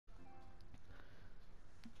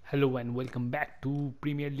Hello and welcome back to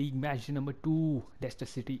Premier League match number 2. Leicester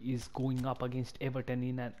City is going up against Everton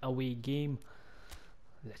in an away game.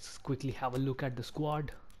 Let's quickly have a look at the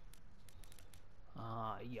squad.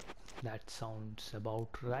 Yep, that sounds about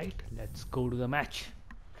right. Let's go to the match.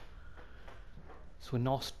 So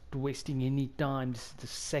not wasting any time, this is the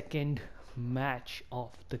second match of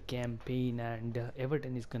the campaign, and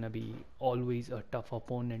Everton is gonna be always a tough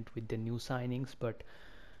opponent with the new signings, but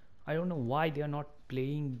I don't know why they are not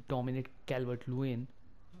playing Dominic Calvert-Lewin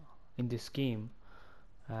in this game,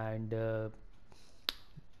 and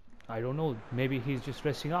I don't know, maybe he's just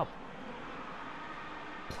resting up.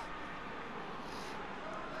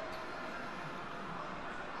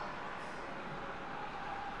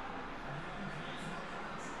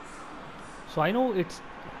 So I know it's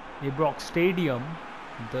Ibrox Stadium,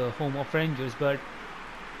 the home of Rangers, but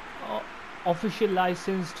uh, official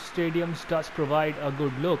licensed stadiums does provide a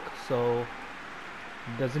good look, so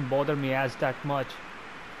it doesn't bother me as that much.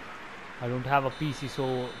 I don't have a PC,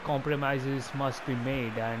 so compromises must be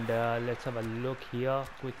made, and let's have a look here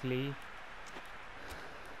quickly.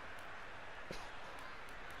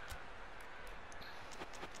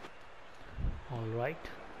 All right.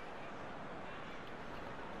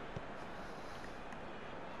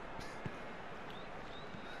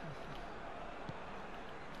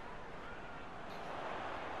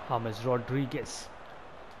 James Rodriguez,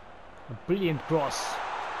 a brilliant cross.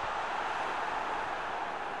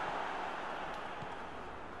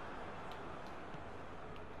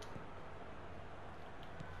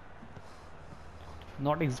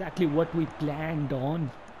 Not exactly what we planned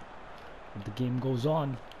on, but the game goes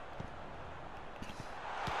on.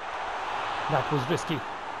 That was risky.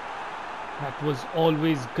 That was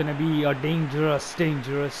always gonna be a dangerous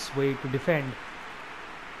way to defend.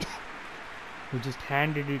 We just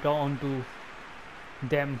handed it on to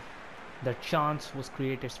them. That chance was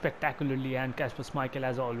created spectacularly, and Kasper Schmeichel,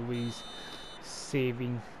 as always,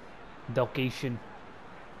 saving the occasion.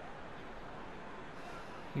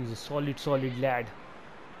 He's a solid lad.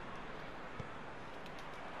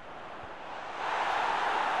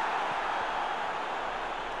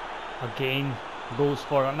 Again goes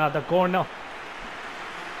for another corner.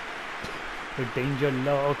 The danger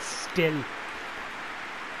lurks still.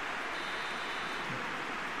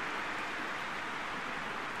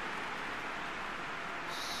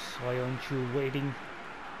 Why aren't you waiting?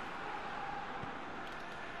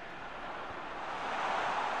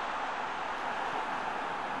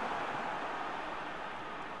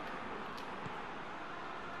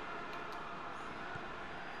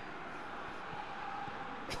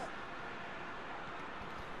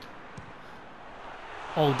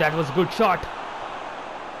 Oh, that was a good shot.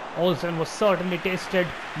 Olsen was certainly tested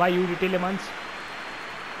by Yuri Tillemans.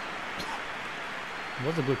 It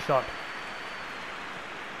was a good shot.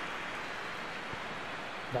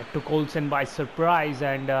 That took Olsen by surprise,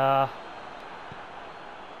 and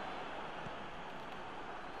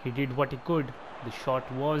he did what he could. The shot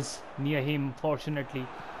was near him, fortunately,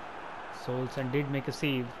 so Olsen did make a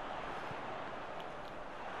save.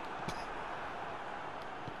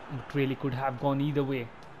 It really could have gone either way.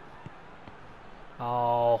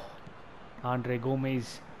 Oh, Andre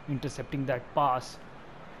Gomez intercepting that pass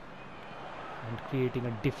and creating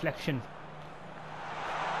a deflection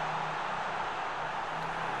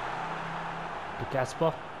to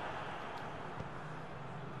Kasper.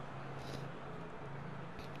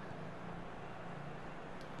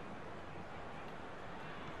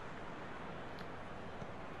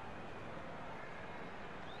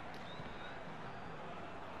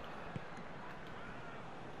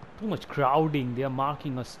 Too much crowding, they are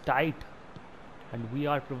marking us tight, and we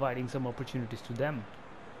are providing some opportunities to them.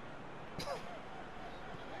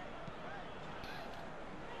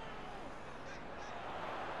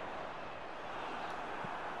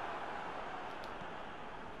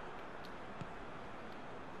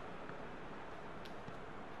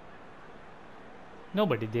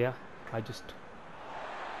 Nobody there. I just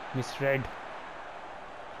misread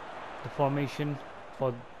the formation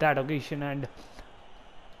for that occasion, and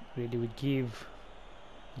really we gave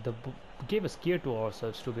a scare to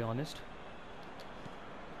ourselves, to be honest.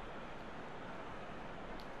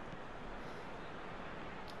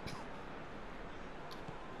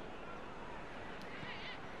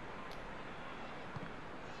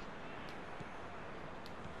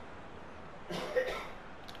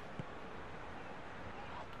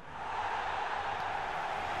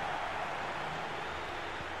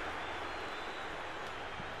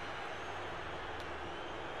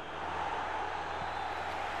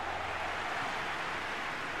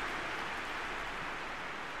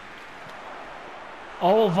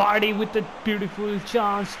 Oh, Vardy with a beautiful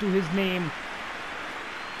chance to his name.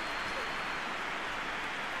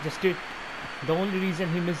 Just it. The only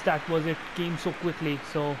reason he missed that was it came so quickly,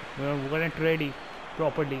 so we weren't ready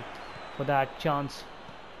properly for that chance.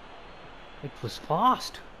 It was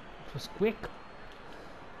fast. It was quick.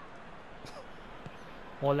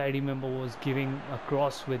 All I remember was giving a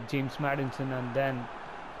cross with James Maddison, and then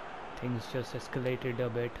things just escalated a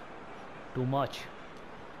bit too much.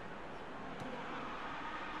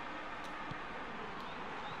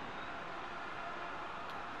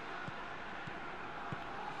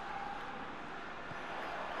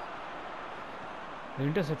 The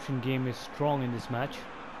interception game is strong in this match.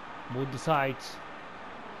 Both the sides.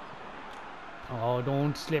 Oh,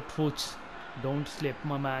 don't slip, Foots. Don't slip,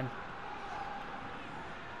 my man.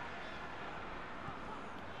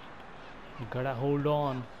 You gotta hold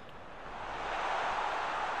on.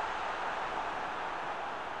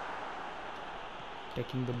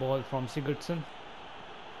 Taking the ball from Sigurdsson.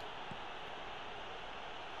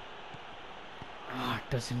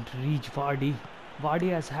 Doesn't reach Vardy. Vardy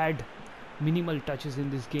has had minimal touches in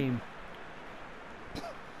this game.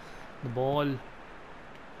 The ball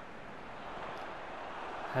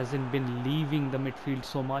hasn't been leaving the midfield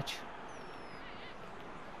so much.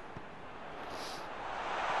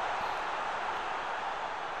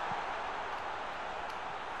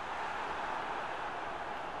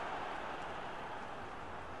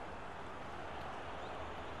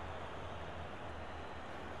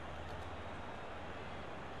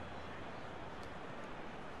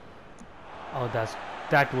 Oh,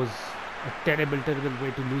 that was a terrible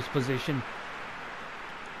way to lose possession.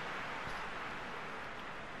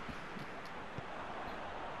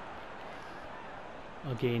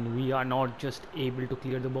 Again, we are not just able to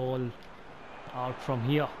clear the ball out from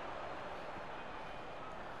here.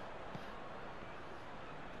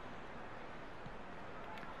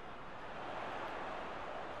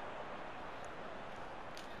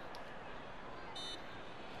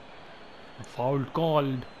 A foul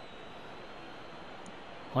called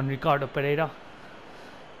on Ricardo Pereira.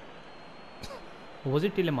 Was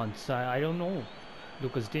it Tillemans? I don't know.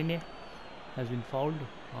 Lucas Digne has been fouled.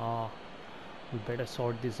 We better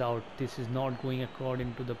sort this out. This is not going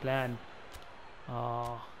according to the plan.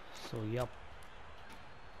 So yep.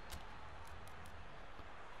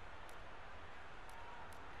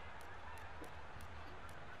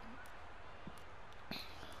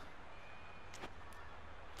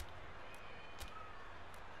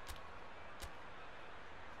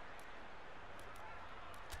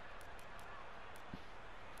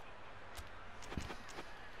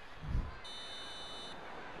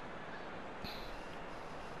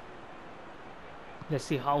 Let's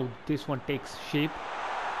see how this one takes shape.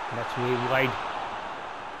 That's way wide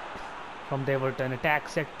from the Everton attack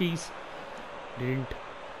set piece. Didn't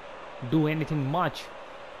do anything much.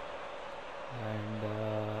 And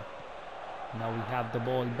now we have the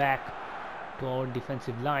ball back to our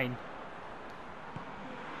defensive line.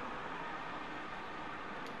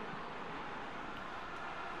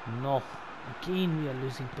 No, again we are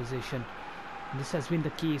losing possession. This has been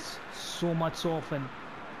the case so often.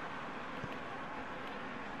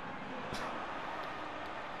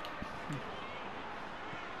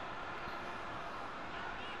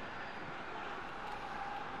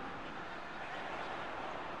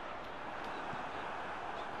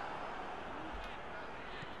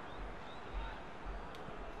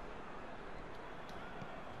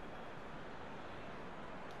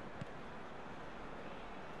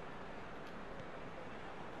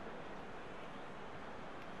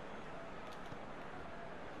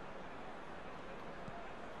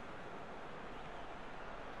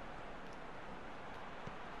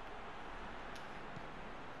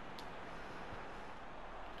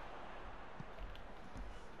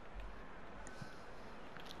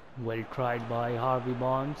 Well tried by Harvey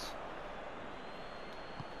Barnes.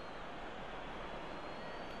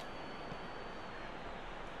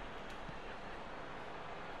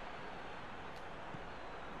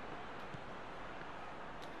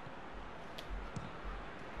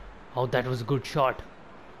 Oh, that was a good shot.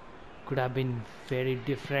 Could have been very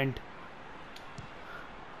different.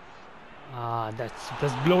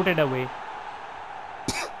 That's bloated away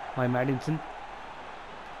by Maddison.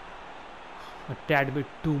 A tad bit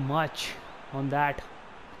too much on that.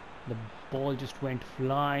 The ball just went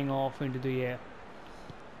flying off into the air.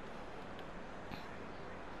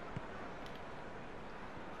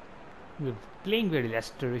 We're playing very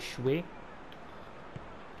Leicester-ish way.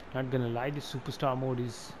 Not gonna lie, the superstar mode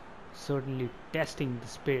is certainly testing the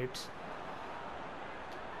spirits.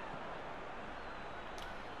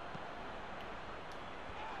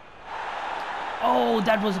 Oh,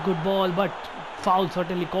 that was a good ball, but foul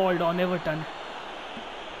certainly called on Everton.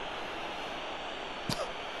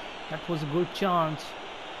 That was a good chance,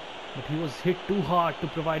 but he was hit too hard to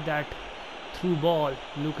provide that through ball.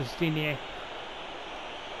 Lucas Digne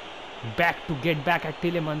back to get back at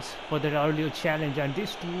Tillemans for the earlier challenge, and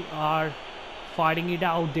these two are fighting it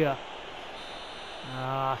out there.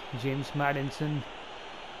 James Maddison,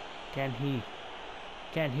 can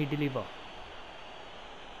he deliver?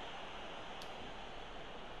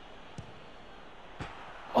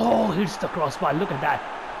 Oh, hits the crossbar. Look at that.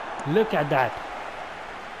 Look at that.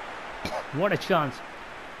 What a chance.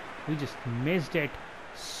 We just missed it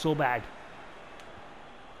so bad.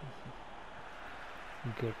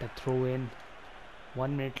 Get a throw in.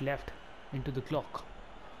 1 minute left into the clock.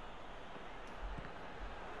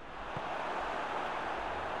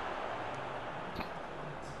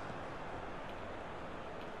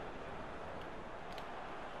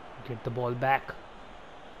 Get the ball back.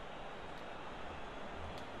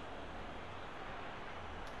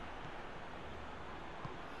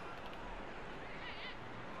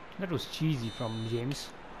 That was cheesy from James.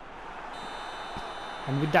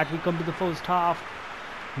 And with that we come to the first half.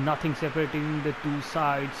 Nothing separating the two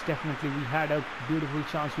sides. Definitely we had a beautiful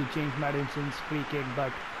chance with James Maddison's free kick,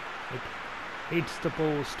 but it hits the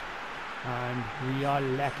post and we are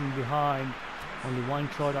lacking behind. Only 1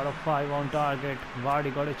 shot out of 5 on target.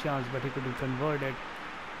 Vardy got a chance, but he couldn't convert it.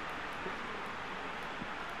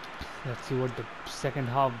 Let's see what the second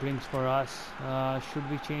half brings for us. Should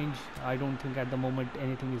we change? I don't think at the moment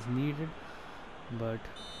anything is needed, but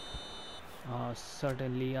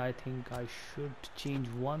certainly I think I should change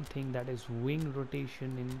one thing, that is wing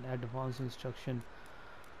rotation in advanced instruction.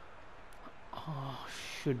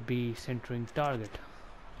 Should be centering target.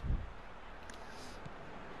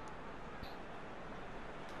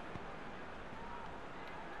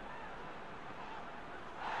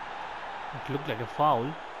 It looked like a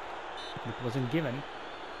foul. It wasn't given.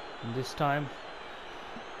 And this time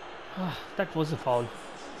that was a foul.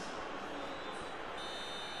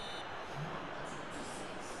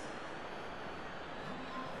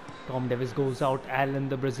 Tom Davis goes out. Allen,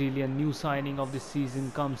 the Brazilian new signing of this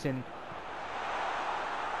season, comes in.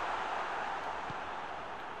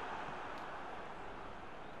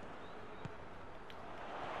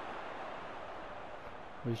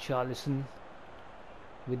 Richarlison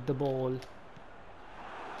with the ball.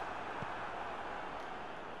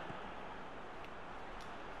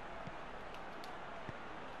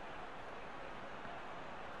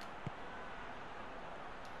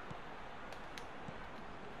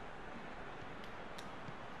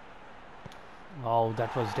 Oh,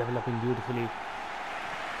 that was developing beautifully.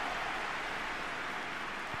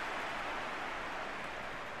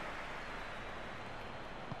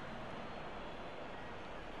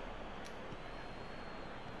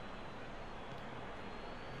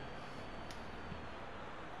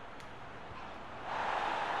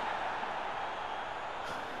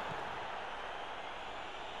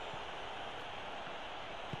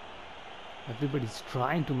 Everybody's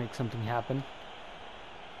trying to make something happen.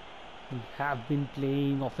 We have been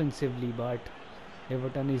playing offensively, but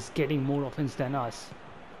Everton is getting more offense than us.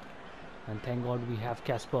 And thank God we have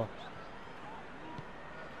Casper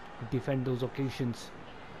to defend those occasions.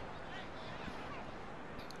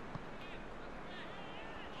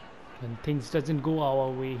 When things doesn't go our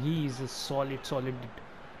way, he is a solid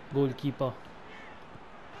goalkeeper.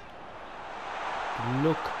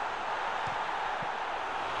 Look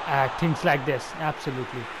at things like this.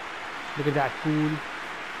 Absolutely. Look at that. Cool,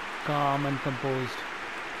 calm and composed.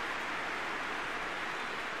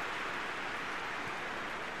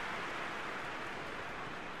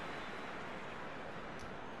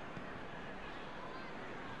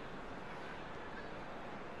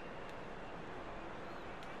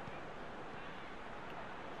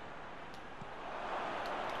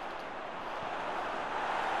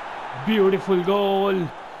 Beautiful goal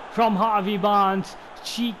from Harvey Barnes.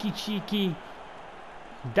 Cheeky.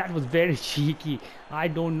 That was very cheeky. I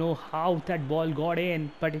don't know how that ball got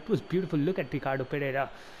in, but it was beautiful. Look at Ricardo Pereira.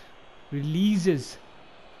 Releases.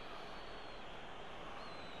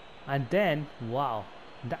 And then, wow,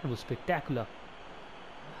 that was spectacular.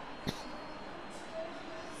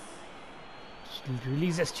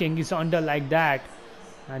 Releases Cengiz under like that.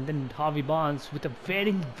 And then Harvey Barnes with a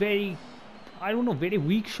very, I don't know, very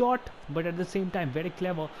weak shot, but at the same time very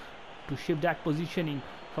clever to shift that positioning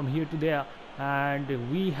from here to there.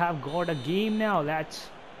 And we have got a game now, lads.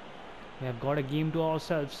 We have got a game to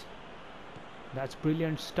ourselves. That's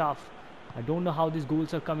brilliant stuff. I don't know how these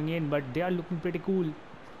goals are coming in, but they are looking pretty cool.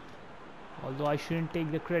 Although I shouldn't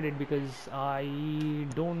take the credit because I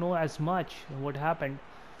don't know as much what happened.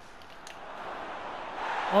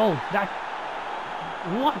 Oh, that...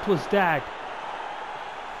 What was that?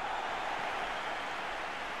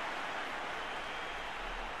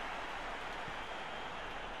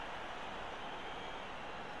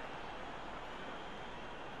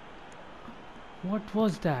 What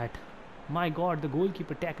was that? My god, the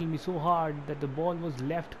goalkeeper tackled me so hard that the ball was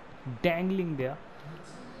left dangling there.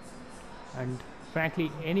 And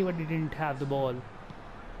frankly, anybody didn't have the ball.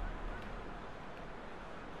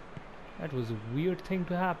 That was a weird thing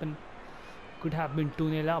to happen. Could have been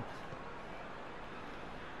 2-0 up.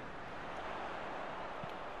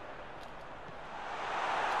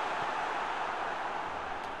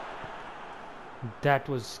 That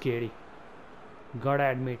was scary. Gotta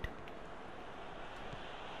admit.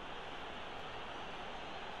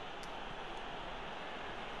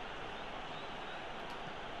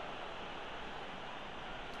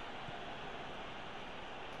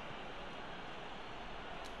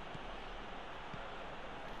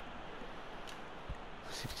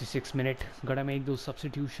 Minute, gotta make those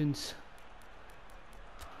substitutions.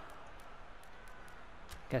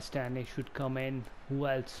 Castane should come in. Who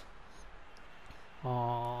else?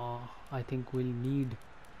 I think we'll need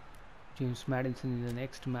James Maddison in the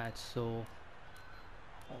next match, so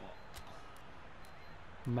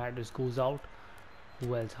Maddis goes out.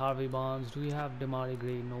 Who else? Harvey Barnes. Do we have Demari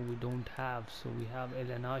Gray? No, we don't have. So we have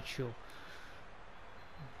Elenacho.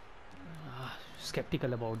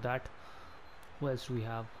 Skeptical about that. Who else do we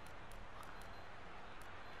have?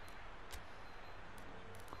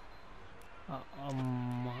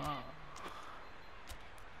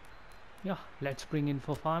 Yeah, let's bring in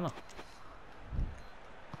Fofana.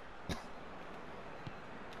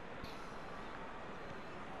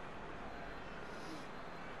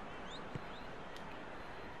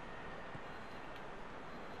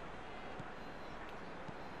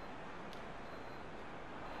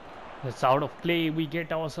 That's out of play. We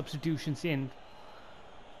get our substitutions in.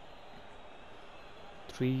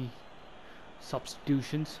 3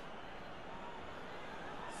 substitutions.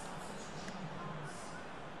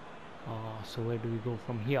 So where do we go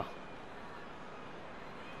from here?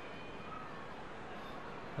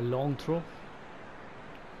 A long throw.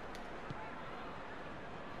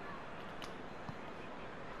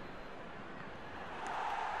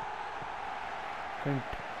 Couldn't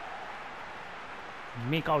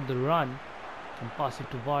make out the run and pass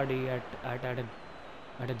it to Vardy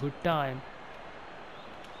at a good time.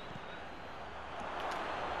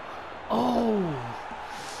 Oh,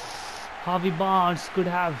 Harvey Barnes could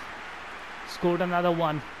have scored another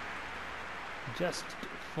one. Just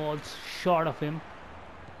falls short of him.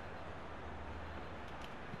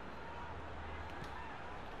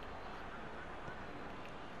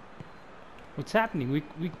 What's happening? We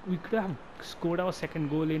could have scored our second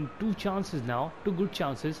goal in 2 chances now, 2 good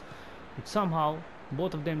chances, but somehow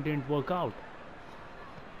both of them didn't work out.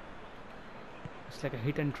 It's like a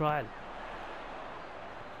hit and trial.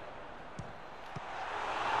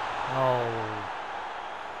 Oh,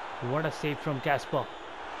 what a save from Casper.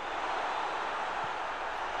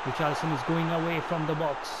 Richarlison is going away from the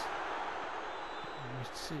box.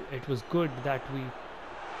 It was good that we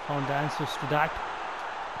found the answers to that.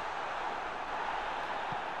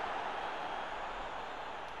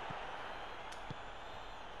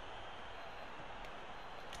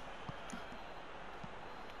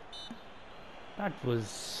 That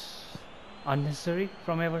was unnecessary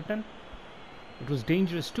from Everton. It was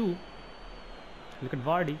dangerous too. Look at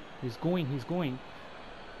Vardy. He's going.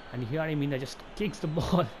 And here Mina just kicks the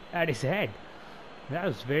ball at his head. That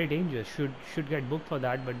was very dangerous. Should get booked for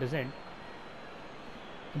that, but doesn't.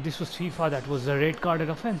 If this was FIFA, that was a red carded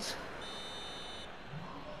offense.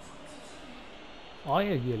 Or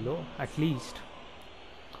a yellow, at least.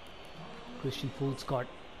 Christian Fultz got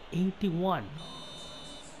 81.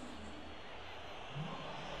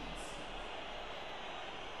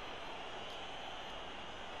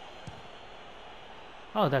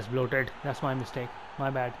 Oh, that's bloated. That's my mistake. My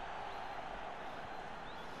bad.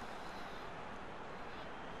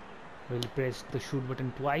 We'll press the shoot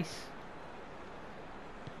button twice.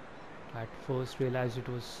 At first realized it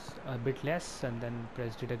was a bit less and then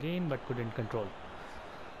pressed it again but couldn't control.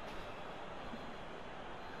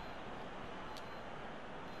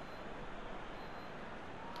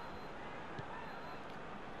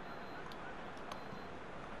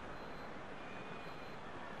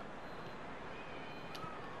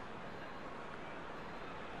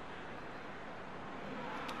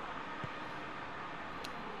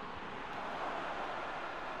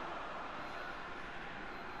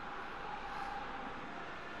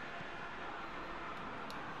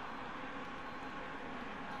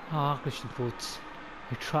 Christian Fuchs.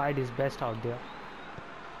 He tried his best out there.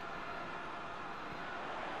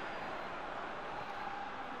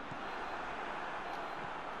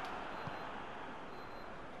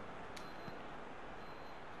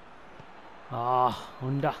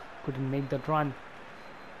 Honda couldn't make that run.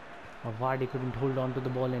 Vardy couldn't hold on to the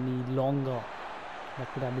ball any longer.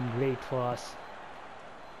 That could have been great for us.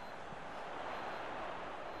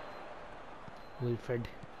 Wilfred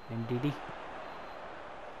and Didi.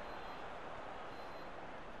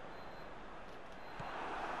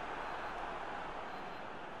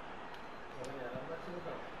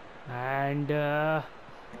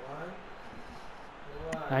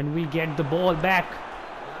 And we get the ball back.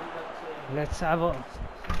 Let's have a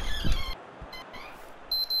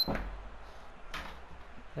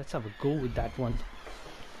go with that one.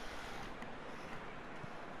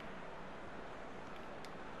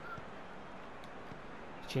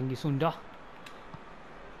 Cengiz.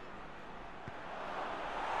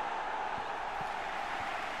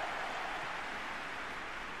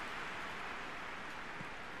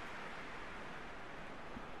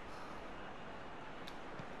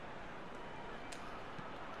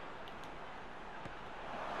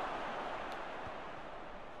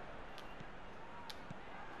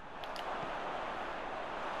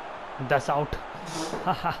 That's out.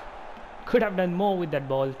 Could have done more with that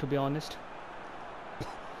ball, to be honest.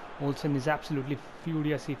 Olsen is absolutely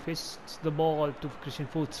furious. He fists the ball to Christian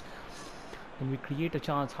Fuchs. When we create a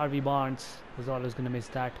chance, Harvey Barnes was always going to miss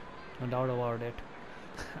that. No doubt about it.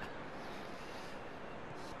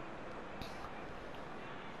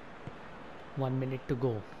 1 minute to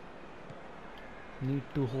go. Need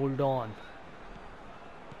to hold on.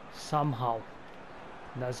 Somehow.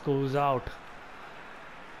 That goes out.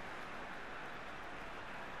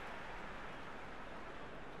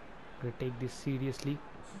 Gonna take this seriously.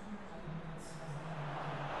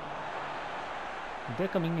 They're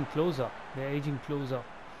coming in closer. They're edging closer.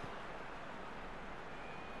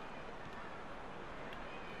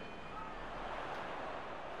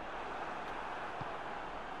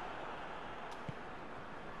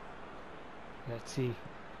 Let's see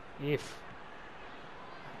if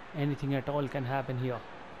anything at all can happen here.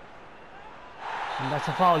 And that's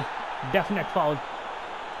a foul. Definite foul.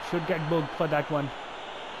 Should get booked for that one.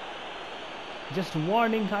 Just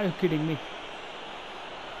warning, are you kidding me?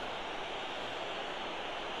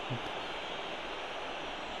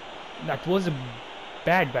 That was a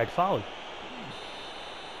bad foul.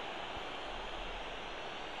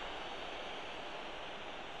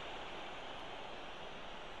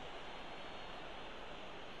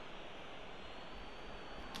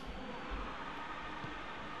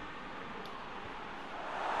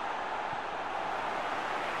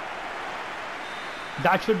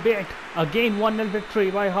 That should be it. Again 1-0 victory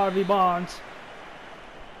by Harvey Barnes.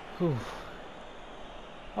 Whew.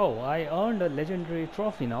 Oh, I earned a legendary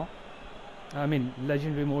trophy now. I mean,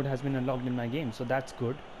 legendary mode has been unlocked in my game, so that's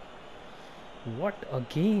good. What a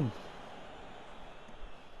game.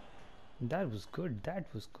 That was good. That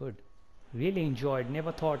was good. Really enjoyed.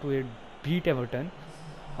 Never thought we'd beat Everton.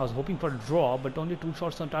 I was hoping for a draw, but only 2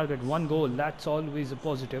 shots on target, 1 goal. That's always a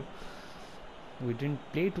positive. We didn't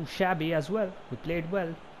play too shabby as well. We played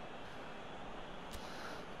well.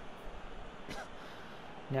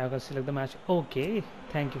 Now I can select the match. Okay,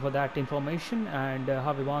 thank you for that information. And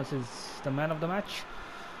Harvey Barnes is the man of the match.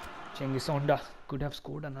 Cengiz could have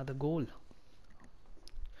scored another goal.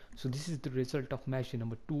 So this is the result of match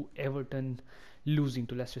number 2. Everton losing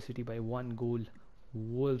to Leicester City by 1 goal.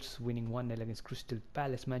 Wolves winning 1-0 against Crystal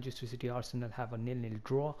Palace. Manchester City Arsenal have a 0-0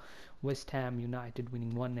 draw. West Ham United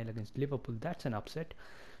winning 1-0 against Liverpool. That's an upset.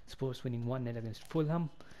 Spurs winning 1-0 against Fulham.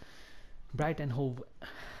 Brighton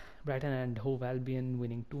and Hove Albion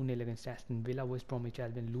winning 2-0 against Aston Villa. West Bromwich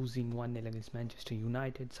Albion losing 1-0 against Manchester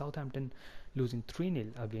United. Southampton losing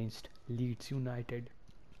 3-0 against Leeds United.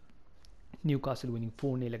 Newcastle winning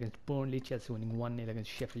 4-0 against Burnley. Chelsea winning 1-0 against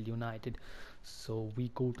Sheffield United. So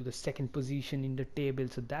we go to the second position in the table.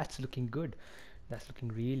 So that's looking good. That's looking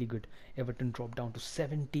really good. Everton dropped down to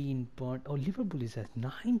 17 points. Oh, Liverpool is at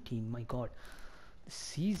 19. My God. This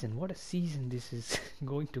season. What a season this is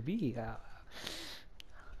going to be.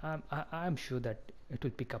 I'm sure that it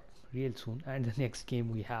will pick up real soon. And the next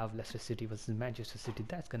game we have Leicester City versus Manchester City.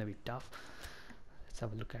 That's going to be tough. Let's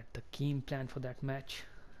have a look at the game plan for that match.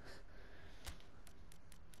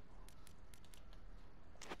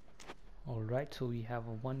 Alright, so we have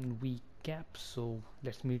a 1 week gap, so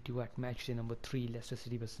let's meet you at match day number 3, Leicester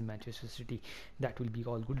City versus Manchester City. That will be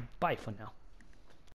all good. Bye for now.